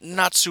that,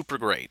 not super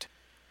great.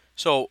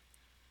 So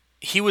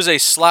he was a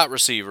slot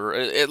receiver,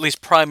 at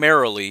least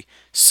primarily,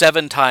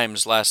 7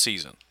 times last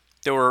season.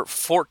 There were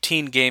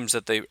 14 games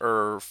that they,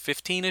 or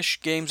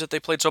 15-ish games that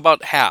they played, so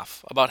about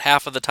half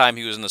of the time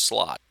he was in the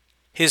slot.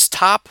 His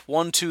top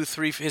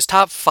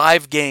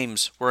 5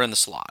 games were in the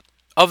slot.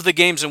 Of the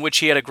games in which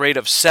he had a grade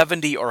of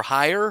 70 or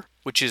higher,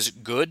 which is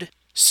good,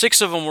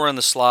 6 of them were in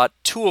the slot,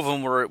 2 of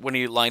them were when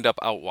he lined up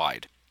out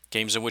wide.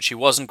 Games in which he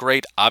wasn't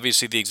great,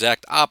 obviously the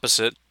exact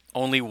opposite.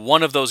 Only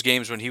 1 of those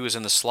games when he was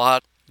in the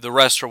slot, the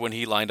rest are when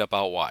he lined up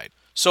out wide.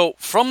 So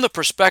from the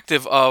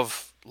perspective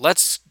of,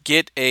 let's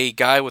get a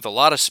guy with a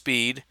lot of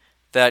speed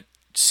that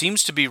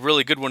seems to be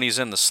really good when he's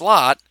in the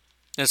slot,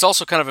 and it's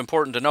also kind of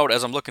important to note,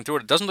 as I'm looking through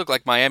it, it doesn't look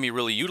like Miami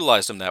really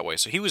utilized him that way.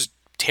 So he was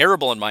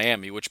terrible in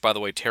Miami, which, by the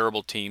way,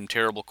 terrible team,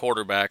 terrible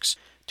quarterbacks,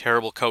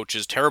 terrible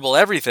coaches, terrible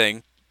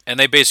everything, and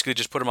they basically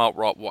just put him out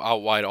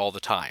wide all the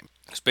time.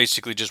 It's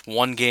basically just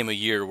 1 game a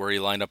year where he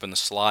lined up in the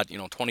slot.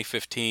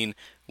 2015,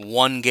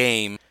 1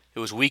 game. It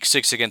was Week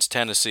 6 against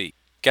Tennessee.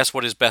 Guess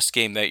what his best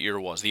game that year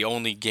was? The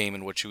only game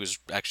in which he was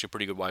actually a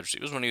pretty good wide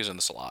receiver was when he was in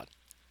the slot.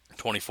 In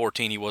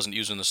 2014, he wasn't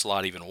using the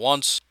slot even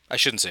once. I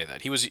shouldn't say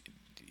that.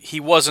 He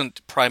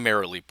wasn't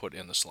primarily put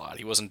in the slot.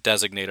 He wasn't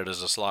designated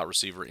as a slot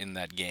receiver in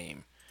that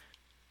game.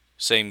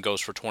 Same goes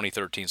for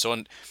 2013.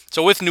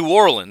 So with New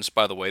Orleans,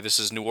 by the way, this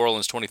is New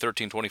Orleans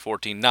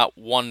 2013-2014, not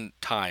 1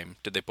 time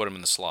did they put him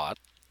in the slot.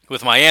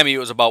 With Miami, it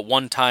was about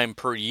 1 time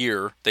per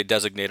year they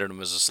designated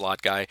him as a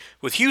slot guy.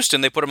 With Houston,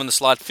 they put him in the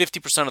slot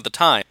 50% of the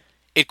time.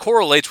 It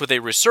correlates with a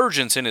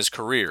resurgence in his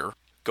career,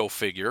 go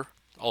figure,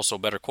 also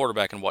better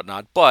quarterback and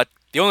whatnot, but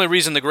the only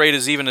reason the grade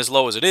is even as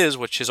low as it is,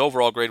 which his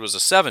overall grade was a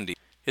 70,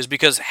 is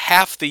because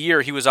half the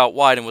year he was out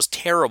wide and was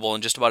terrible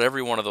in just about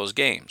every one of those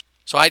games.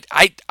 So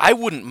I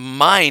wouldn't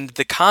mind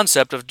the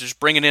concept of just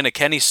bringing in a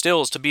Kenny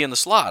Stills to be in the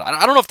slot.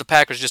 I don't know if the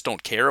Packers just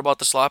don't care about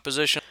the slot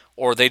position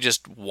or they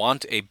just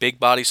want a big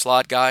body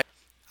slot guy.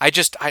 I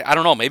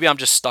don't know. Maybe I'm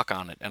just stuck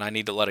on it and I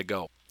need to let it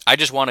go. I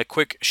just want a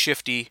quick,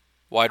 shifty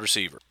wide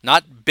receiver.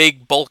 Not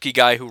big, bulky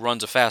guy who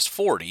runs a fast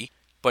 40,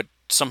 but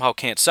somehow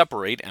can't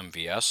separate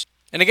MVS.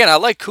 And again, I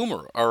like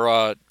Coomer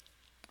or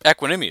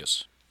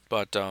Equanimous,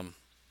 but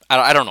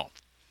I don't know.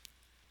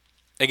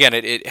 Again,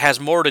 it has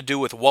more to do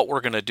with what we're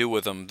going to do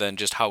with him than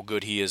just how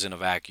good he is in a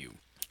vacuum.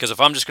 Because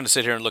if I'm just going to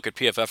sit here and look at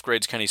PFF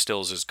grades, Kenny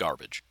Stills is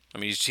garbage. I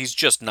mean, he's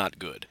just not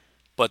good.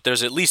 But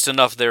there's at least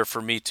enough there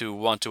for me to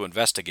want to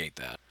investigate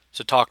that.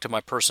 So talk to my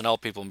personnel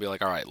people and be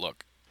like, all right,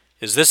 look,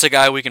 is this a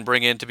guy we can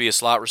bring in to be a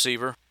slot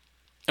receiver?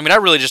 I mean, I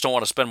really just don't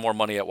want to spend more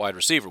money at wide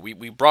receiver.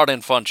 We brought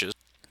in Funches.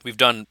 We've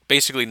done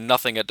basically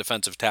nothing at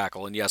defensive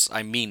tackle. And yes,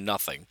 I mean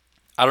nothing.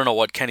 I don't know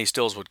what Kenny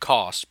Stills would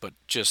cost, but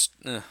just...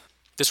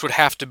 This would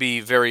have to be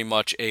very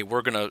much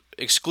we're going to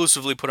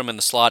exclusively put him in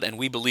the slot, and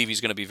we believe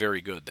he's going to be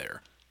very good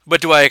there. But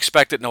do I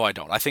expect it? No, I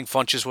don't. I think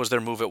Funchess was their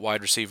move at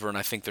wide receiver, and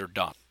I think they're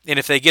done. And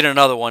if they get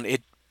another one,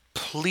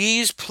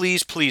 please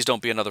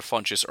don't be another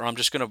Funchess, or I'm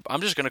just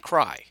gonna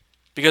cry.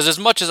 Because as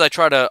much as I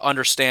try to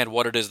understand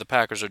what it is the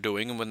Packers are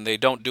doing, and when they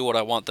don't do what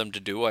I want them to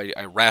do,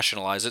 I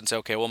rationalize it and say,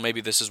 okay, well, maybe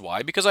this is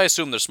why, because I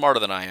assume they're smarter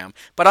than I am.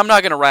 But I'm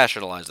not going to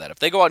rationalize that. If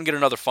they go out and get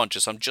another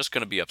Funchess, I'm just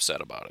going to be upset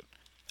about it.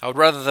 I would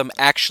rather them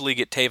actually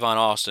get Tavon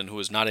Austin, who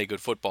is not a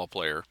good football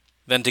player,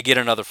 than to get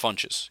another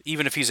Funchess,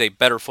 even if he's a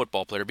better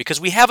football player,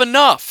 because we have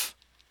enough.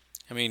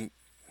 I mean,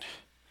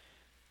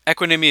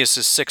 Equanimeous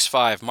is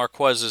 6'5",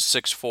 Marquez is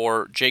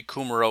 6'4", Jake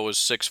Kumerow is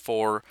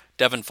 6'4",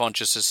 Devin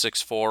Funchess is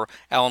 6'4",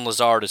 Allen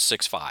Lazard is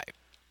 6'5".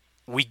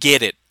 We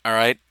get it, all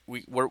right?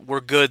 We're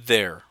good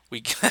there.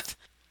 I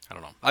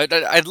don't know.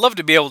 I'd love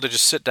to be able to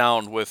just sit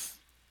down with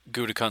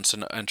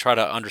Gutekunst and try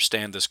to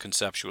understand this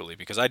conceptually,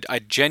 because I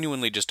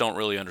genuinely just don't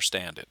really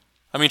understand it.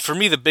 I mean, for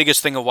me, the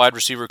biggest thing a wide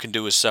receiver can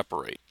do is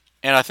separate.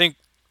 And I think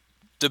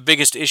the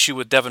biggest issue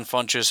with Devin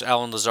Funchess,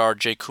 Allen Lazard,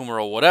 Jake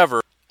Kumerow,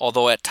 whatever,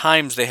 although at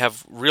times they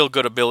have real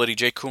good ability.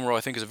 Jake Kumerow,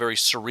 I think, is a very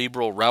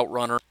cerebral route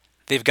runner.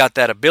 They've got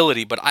that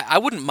ability, but I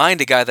wouldn't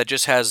mind a guy that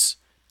just has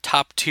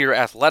top-tier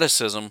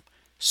athleticism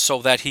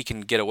so that he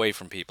can get away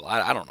from people.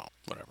 I don't know.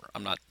 Whatever.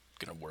 I'm not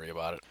going to worry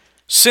about it.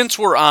 Since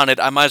we're on it,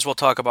 I might as well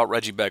talk about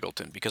Reggie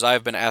Begelton, because I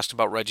have been asked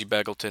about Reggie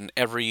Begelton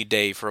every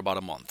day for about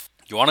a month.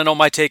 You want to know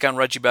my take on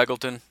Reggie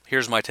Begelton?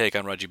 Here's my take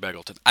on Reggie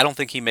Begelton. I don't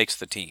think he makes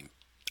the team.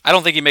 I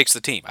don't think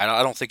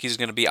he's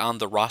going to be on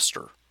the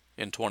roster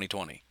in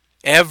 2020.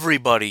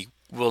 Everybody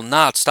will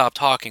not stop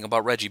talking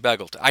about Reggie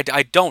Begelton.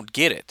 I don't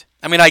get it.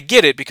 I mean, I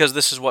get it because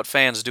this is what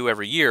fans do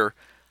every year.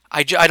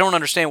 I don't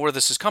understand where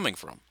this is coming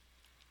from.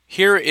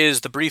 Here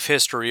is the brief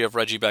history of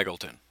Reggie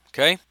Begelton,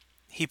 okay?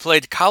 He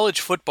played college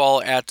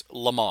football at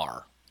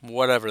Lamar,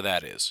 whatever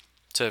that is.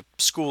 It's a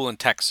school in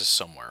Texas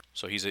somewhere.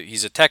 So he's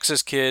a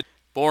Texas kid,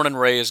 born and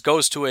raised,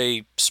 goes to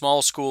a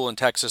small school in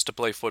Texas to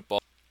play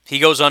football. He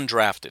goes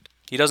undrafted.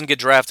 He doesn't get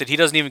drafted. He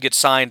doesn't even get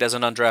signed as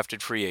an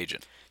undrafted free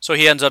agent. So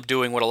he ends up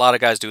doing what a lot of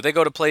guys do. They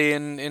go to play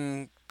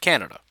in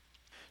Canada.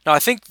 Now, I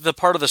think the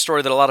part of the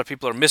story that a lot of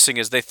people are missing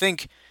is they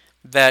think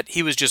that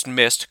he was just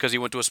missed because he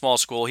went to a small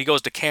school. He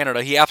goes to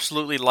Canada. He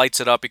absolutely lights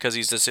it up because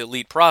he's this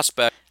elite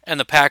prospect, and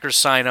the Packers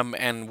sign him,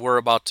 and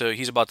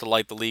he's about to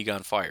light the league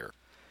on fire.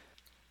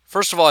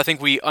 First of all, I think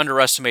we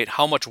underestimate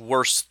how much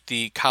worse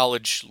the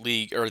college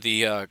league or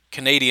the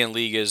Canadian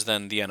league is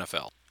than the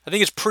NFL. I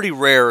think it's pretty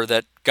rare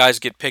that guys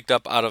get picked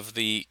up out of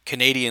the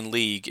Canadian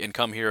league and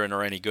come here and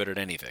are any good at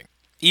anything.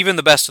 Even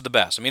the best of the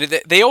best. I mean,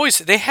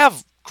 they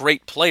have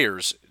great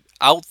players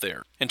out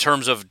there in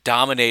terms of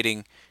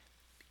dominating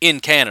in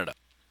Canada.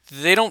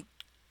 They don't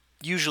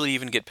usually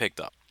even get picked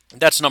up.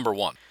 That's number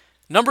one.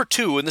 Number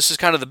two, and this is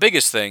kind of the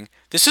biggest thing,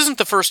 this isn't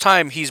the first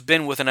time he's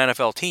been with an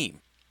NFL team.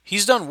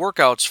 He's done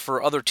workouts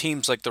for other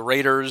teams like the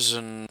Raiders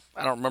and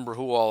I don't remember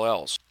who all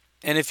else.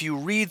 And if you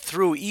read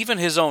through even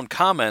his own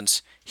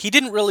comments, he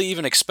didn't really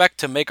even expect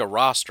to make a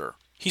roster.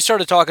 He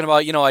started talking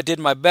about, I did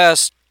my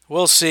best,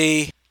 we'll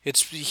see.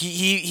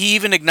 He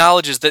even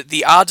acknowledges that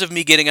the odds of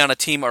me getting on a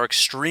team are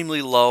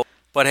extremely low,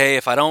 but hey,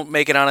 if I don't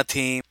make it on a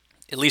team,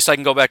 at least I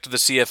can go back to the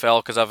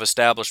CFL because I've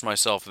established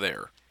myself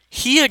there.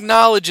 He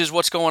acknowledges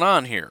what's going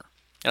on here.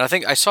 And I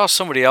think I saw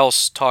somebody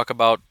else talk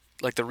about,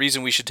 like, the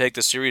reason we should take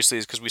this seriously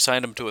is because we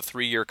signed him to a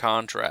 3-year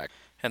contract,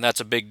 and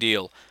that's a big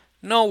deal.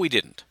 No, we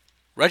didn't.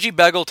 Reggie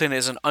Begelton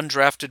is an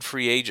undrafted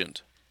free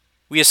agent.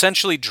 We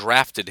essentially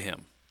drafted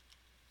him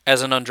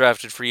as an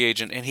undrafted free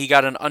agent, and he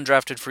got an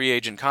undrafted free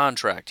agent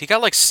contract. He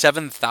got like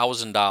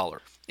 $7,000.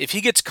 If he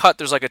gets cut,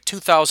 there's like a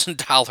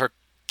 $2,000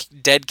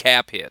 dead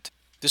cap hit.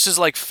 This is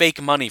like fake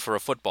money for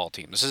a football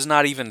team. This is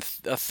not even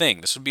a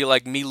thing. This would be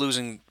like me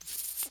losing,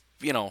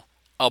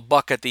 a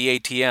buck at the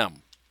ATM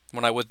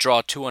when I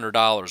withdraw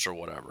 $200 or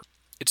whatever.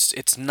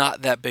 It's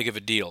not that big of a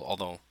deal,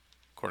 although,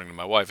 according to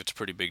my wife, it's a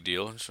pretty big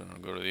deal. So I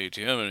don't go to the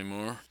ATM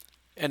anymore.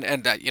 And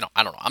I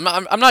don't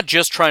know. I'm not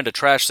just trying to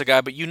trash the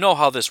guy, but you know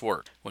how this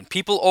works. When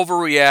people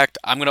overreact,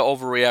 I'm going to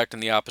overreact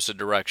in the opposite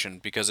direction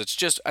because it's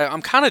just,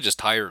 I'm kind of just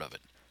tired of it.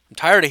 I'm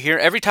tired of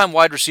hearing, every time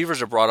wide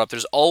receivers are brought up,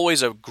 there's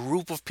always a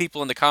group of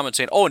people in the comments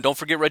saying, oh, and don't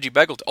forget Reggie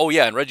Begelton. Oh,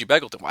 yeah, and Reggie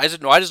Begelton. Why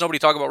does nobody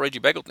talk about Reggie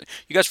Begelton?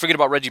 You guys forget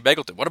about Reggie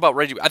Begelton. What about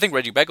Reggie? I think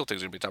Reggie Begelton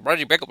is going to be talking.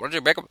 Reggie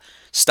Begelton.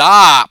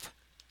 Stop!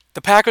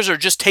 The Packers are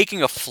just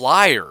taking a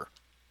flyer.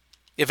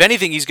 If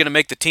anything, he's going to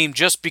make the team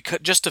just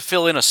to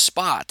fill in a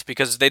spot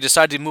because they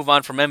decided to move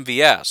on from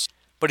MVS.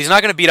 But he's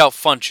not going to beat out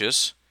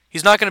Funchess.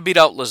 He's not going to beat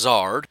out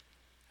Lazard.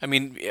 I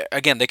mean,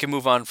 again, they can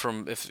move on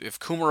from if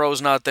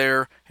Kumerow's not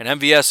there and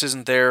MVS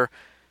isn't there.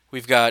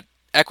 We've got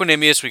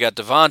Equanimeous, we got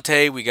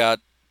Devontae, we got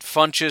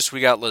Funchess,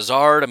 we got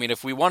Lazard. I mean,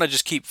 if we want to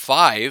just keep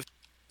 5,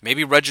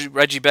 maybe Reggie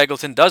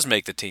Begelton does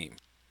make the team.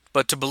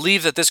 But to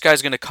believe that this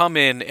guy's going to come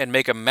in and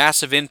make a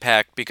massive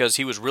impact because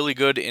he was really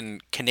good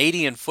in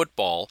Canadian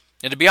football,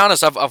 and to be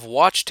honest, I've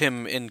watched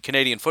him in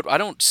Canadian football. I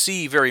don't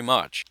see very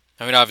much.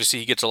 I mean, obviously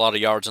he gets a lot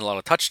of yards and a lot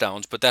of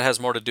touchdowns, but that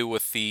has more to do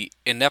with the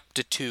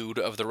ineptitude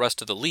of the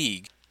rest of the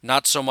league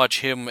Not so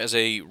much him as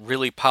a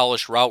really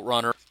polished route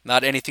runner,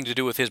 not anything to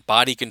do with his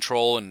body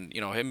control and,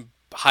 him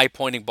high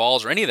pointing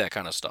balls or any of that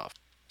kind of stuff.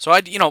 So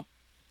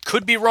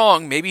could be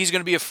wrong. Maybe he's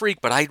going to be a freak,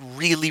 but I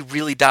really,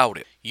 really doubt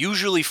it.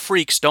 Usually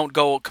freaks don't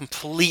go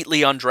completely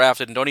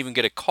undrafted and don't even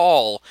get a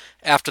call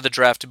after the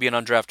draft to be an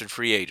undrafted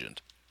free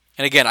agent.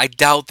 And again, I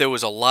doubt there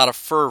was a lot of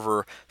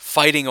fervor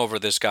fighting over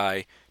this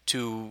guy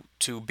to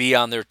be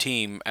on their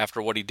team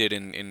after what he did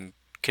in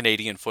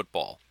Canadian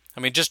football.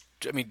 From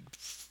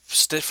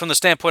the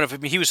standpoint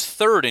of, he was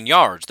third in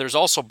yards. There's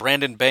also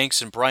Brandon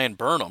Banks and Brian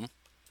Burnham.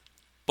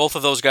 Both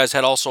of those guys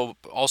had also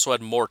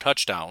had more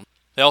touchdowns.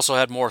 They also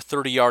had more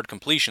 30-yard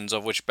completions,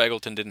 of which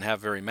Begelton didn't have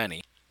very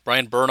many.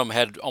 Brian Burnham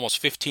had almost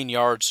 15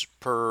 yards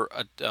per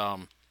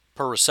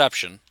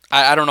reception.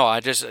 I don't know. I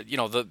just,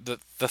 the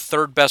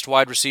third best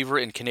wide receiver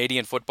in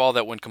Canadian football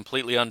that went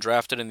completely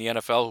undrafted in the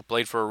NFL, who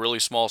played for a really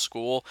small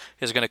school,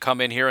 is going to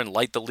come in here and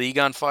light the league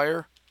on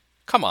fire?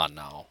 Come on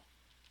now.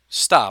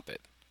 Stop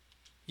it.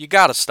 You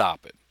got to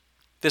stop it.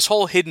 This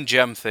whole hidden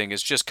gem thing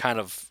is just kind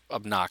of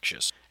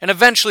obnoxious. And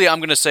eventually I'm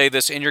going to say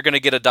this, and you're going to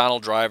get a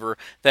Donald Driver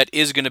that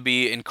is going to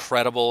be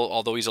incredible,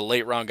 although he's a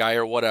late-round guy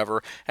or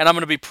whatever, and I'm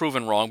going to be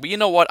proven wrong. But you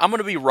know what? I'm going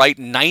to be right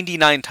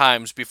 99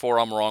 times before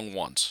I'm wrong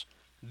once.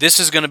 This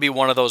is going to be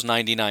one of those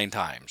 99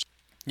 times.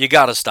 You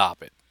got to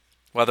stop it.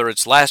 Whether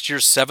it's last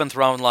year's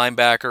 7th-round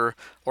linebacker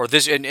or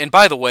this... And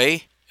by the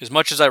way, as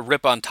much as I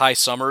rip on Ty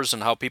Summers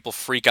and how people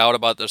freak out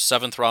about the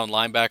 7th-round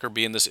linebacker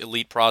being this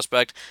elite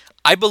prospect,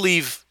 I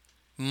believe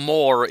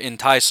more in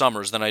Ty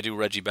Summers than I do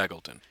Reggie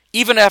Begelton.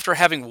 Even after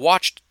having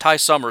watched Ty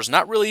Summers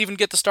not really even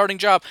get the starting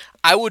job,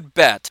 I would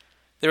bet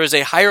there is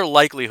a higher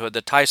likelihood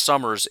that Ty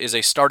Summers is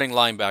a starting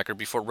linebacker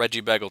before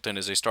Reggie Begelton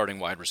is a starting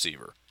wide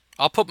receiver.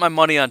 I'll put my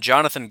money on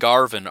Jonathan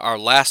Garvin, our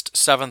last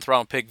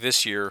 7th-round pick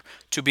this year,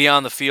 to be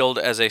on the field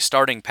as a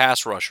starting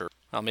pass rusher.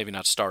 Well, maybe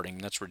not starting,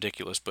 that's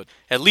ridiculous, but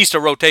at least a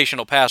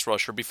rotational pass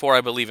rusher before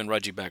I believe in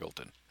Reggie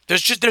Begelton.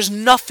 There's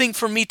nothing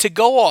for me to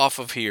go off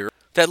of here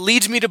that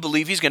leads me to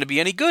believe he's going to be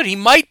any good. He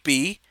might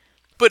be,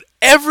 but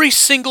every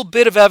single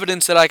bit of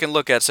evidence that I can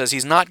look at says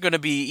he's not going to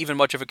be even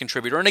much of a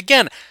contributor. And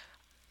again,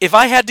 if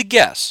I had to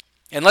guess,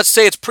 and let's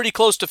say it's pretty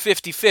close to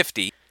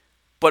 50-50,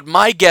 but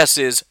my guess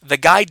is the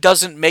guy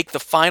doesn't make the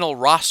final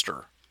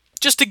roster.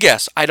 Just a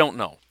guess, I don't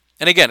know.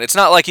 And again, it's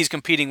not like he's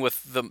competing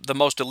with the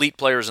most elite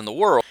players in the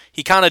world.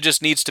 He kind of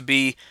just needs to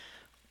be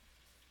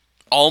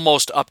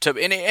almost up to...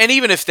 And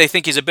even if they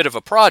think he's a bit of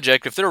a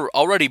project, if they're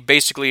already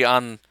basically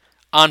on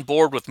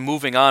board with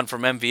moving on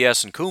from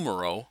MVS and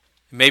Kumaro,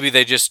 maybe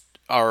they just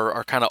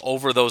are kind of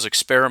over those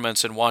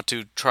experiments and want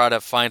to try to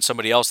find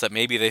somebody else that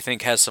maybe they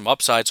think has some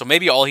upside. So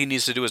maybe all he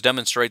needs to do is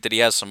demonstrate that he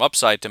has some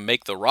upside to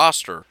make the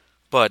roster.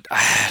 But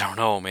I don't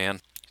know,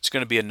 man. It's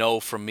going to be a no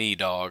from me,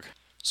 dog.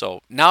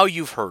 So now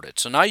you've heard it.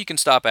 So now you can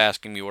stop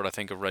asking me what I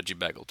think of Reggie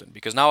Begelton,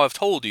 because now I've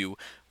told you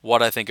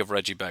what I think of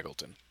Reggie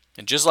Begelton.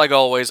 And just like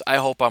always, I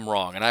hope I'm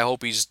wrong, and I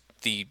hope he's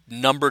the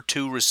number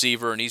 2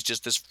 receiver, and he's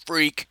just this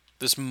freak,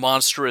 this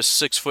monstrous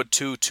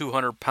 6'2",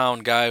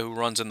 200-pound guy who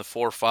runs in the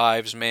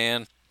 4.5s,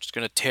 man. Just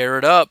gonna tear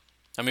it up.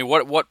 I mean,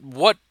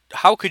 what?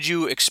 How could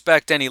you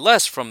expect any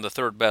less from the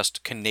third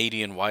best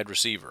Canadian wide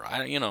receiver?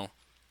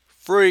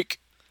 Freak.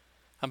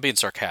 I'm being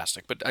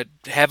sarcastic, but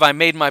have I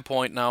made my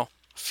point now?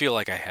 I feel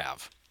like I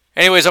have.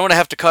 Anyways, I'm gonna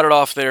have to cut it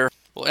off there.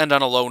 We'll end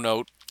on a low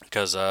note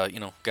because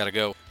gotta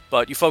go.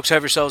 But you folks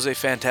have yourselves a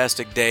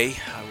fantastic day.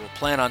 I will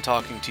plan on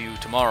talking to you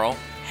tomorrow.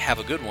 Have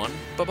a good one.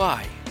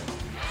 Bye-bye.